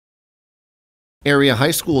Area high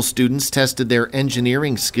school students tested their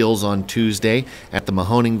engineering skills on Tuesday at the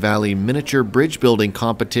Mahoning Valley Miniature Bridge Building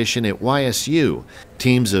Competition at YSU.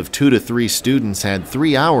 Teams of 2 to 3 students had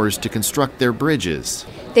 3 hours to construct their bridges.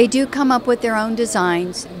 They do come up with their own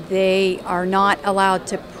designs. They are not allowed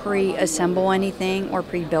to pre-assemble anything or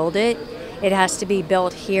pre-build it. It has to be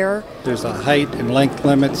built here. There's a height and length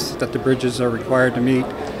limits that the bridges are required to meet.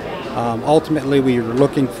 Ultimately, we are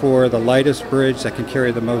looking for the lightest bridge that can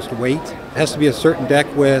carry the most weight. It has to be a certain deck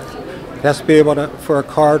width. It has to be able for a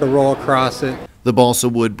car to roll across it. The balsa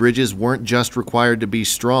wood bridges weren't just required to be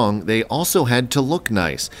strong, they also had to look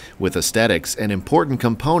nice, with aesthetics an important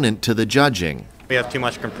component to the judging. We have too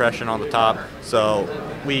much compression on the top, so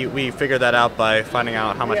we figured that out by finding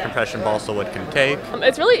out how much compression balsa wood can take.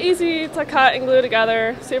 It's really easy to cut and glue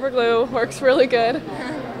together. Super glue works really good.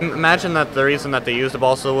 Imagine that the reason that they use the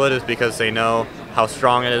balsa wood is because they know how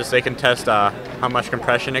strong it is. They can test how much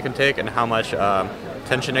compression it can take and how much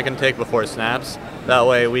tension it can take before it snaps. That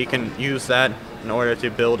way we can use that in order to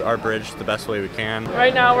build our bridge the best way we can.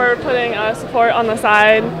 Right now we're putting support on the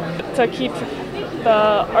side to keep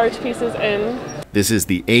the arch pieces in. This is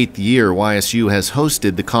the 8th year YSU has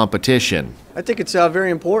hosted the competition. I think it's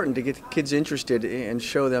very important to get kids interested and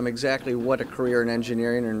show them exactly what a career in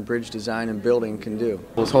engineering and bridge design and building can do.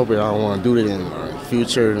 I was hoping I want to do it in my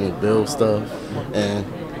future and build stuff. And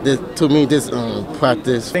to me, this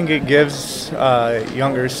practice. I think it gives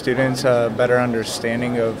younger students a better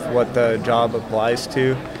understanding of what the job applies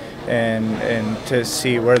to and to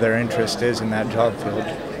see where their interest is in that job field.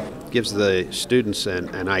 Gives the students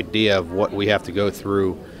an idea of what we have to go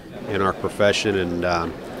through in our profession, and a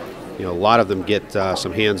lot of them get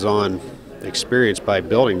some hands-on experience by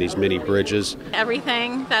building these mini bridges.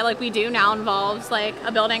 Everything that we do now involves a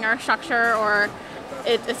building or a structure, or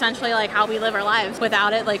it's essentially how we live our lives.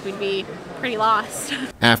 Without it, we'd be pretty lost.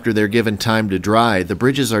 After they're given time to dry, the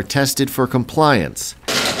bridges are tested for compliance.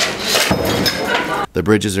 The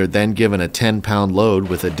bridges are then given a 10-pound load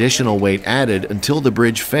with additional weight added until the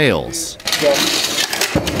bridge fails.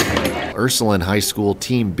 Ursuline High School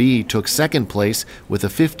Team B took second place with a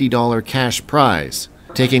 $50 cash prize.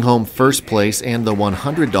 Taking home first place and the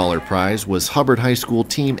 $100 prize was Hubbard High School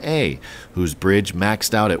Team A, whose bridge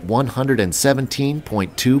maxed out at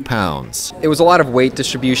 117.2 pounds. It was a lot of weight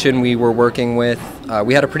distribution we were working with.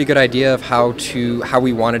 We had a pretty good idea of how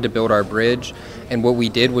we wanted to build our bridge, and what we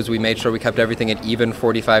did was we made sure we kept everything at even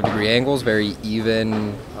 45-degree angles, very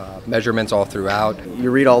even measurements all throughout.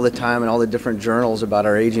 You read all the time in all the different journals about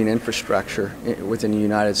our aging infrastructure within the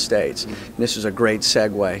United States. And this is a great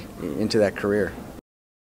segue into that career.